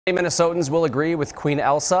Many Minnesotans will agree with Queen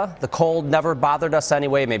Elsa. The cold never bothered us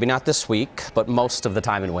anyway, maybe not this week, but most of the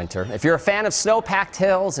time in winter. If you're a fan of snow-packed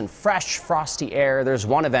hills and fresh, frosty air, there's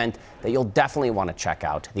one event that you'll definitely want to check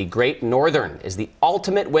out. The Great Northern is the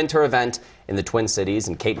ultimate winter event in the Twin Cities,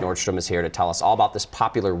 and Kate Nordstrom is here to tell us all about this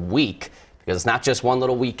popular week, because it's not just one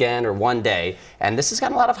little weekend or one day. And this has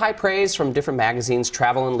gotten a lot of high praise from different magazines,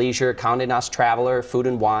 Travel and Leisure, Condé Nast Traveler, Food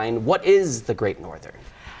and Wine. What is the Great Northern?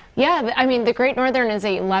 Yeah, I mean, the Great Northern is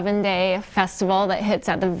a 11-day festival that hits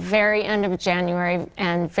at the very end of January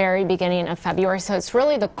and very beginning of February. So it's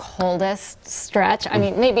really the coldest stretch. I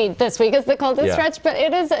mean, maybe this week is the coldest stretch, but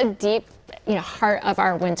it is a deep heart of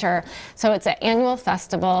our winter. So it's an annual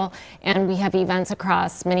festival, and we have events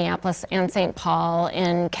across Minneapolis and St. Paul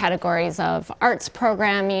in categories of arts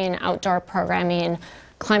programming, outdoor programming,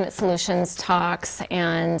 climate solutions talks,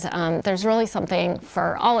 and there's really something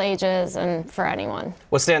for all ages and for anyone.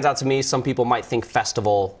 What stands out to me, some people might think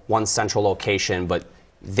festival, one central location, but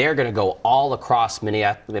they're going to go all across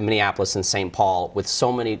Minneapolis and St. Paul with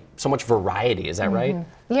so much variety. Is that right?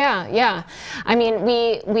 Yeah. I mean,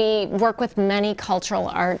 we work with many cultural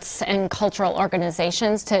arts and cultural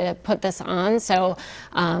organizations to put this on. So,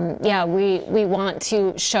 yeah, we want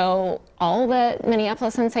to show all that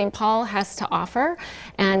Minneapolis and St. Paul has to offer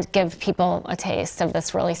and give people a taste of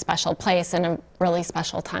this really special place and a really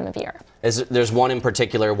special time of year. There's one in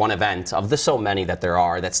particular, one event of the so many that there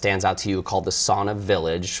are that stands out to you called the Sauna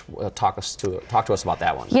Village. Talk to us about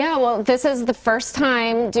that one. Yeah, well, this is the first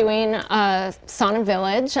time doing a Sauna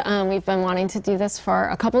Village. We've been wanting to do this for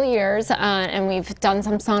a couple of years, and we've done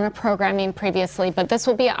some sauna programming previously, but this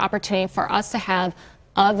will be an opportunity for us to have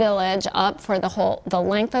a village up for the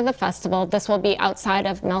length of the festival. This will be outside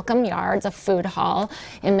of Malcolm Yards, a food hall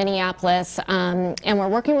in Minneapolis, and we're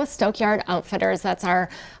working with Stockyard Outfitters. That's our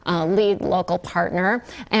lead local partner,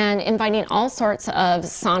 and inviting all sorts of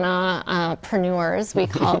sauna-preneurs, we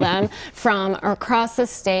call them, from across the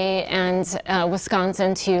state and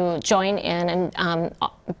Wisconsin to join in and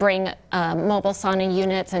bring mobile sauna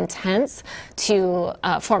units and tents to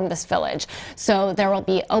form this village. So there will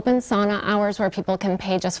be open sauna hours where people can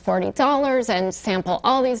pay just $40 and sample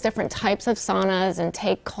all these different types of saunas and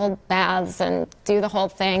take cold baths and do the whole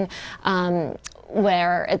thing,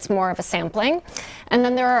 where it's more of a sampling. And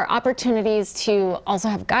then there are opportunities to also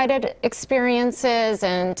have guided experiences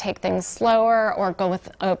and take things slower, or go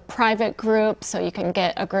with a private group, so you can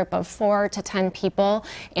get a group of 4 to 10 people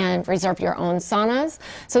and reserve your own saunas.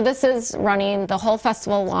 So this is running the whole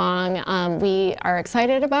festival long. We are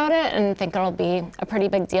excited about it and think it'll be a pretty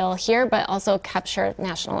big deal here, but also capture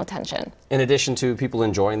national attention. In addition to people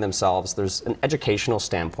enjoying themselves, there's an educational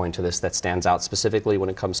standpoint to this that stands out, specifically when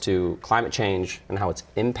it comes to climate change and how it's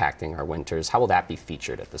impacting our winters. How will that be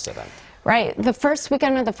featured at this event? Right. The first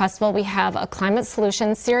weekend of the festival, we have a climate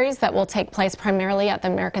solutions series that will take place primarily at the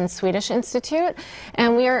American Swedish Institute.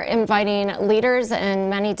 And we are inviting leaders in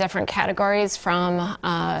many different categories, from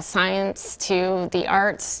science to the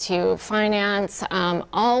arts to finance,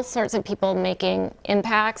 all sorts of people making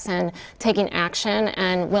impacts and taking action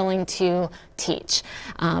and willing to teach.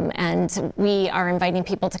 And we are inviting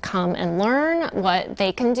people to come and learn what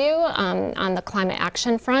they can do on the climate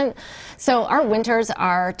action front. So our winters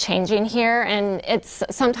are changing here, and it's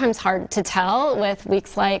sometimes hard to tell with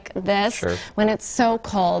weeks like this when it's so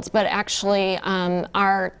cold, but actually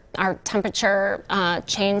our temperature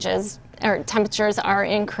changes. Our temperatures are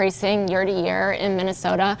increasing year to year in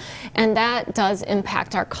Minnesota, and that does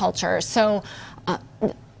impact our culture. So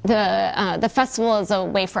the festival is a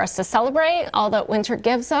way for us to celebrate all that winter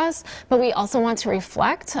gives us, but we also want to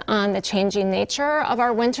reflect on the changing nature of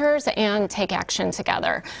our winters and take action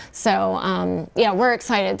together. So yeah, we're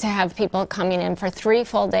excited to have people coming in for 3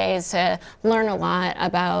 full days to learn a lot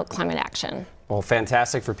about climate action. Well,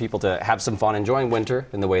 fantastic for people to have some fun enjoying winter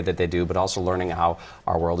in the way that they do, but also learning how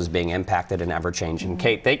our world is being impacted and ever-changing.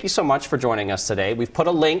 Kate, thank you so much for joining us today. We've put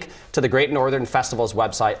a link to the Great Northern Festival's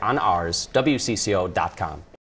website on ours, WCCO.com.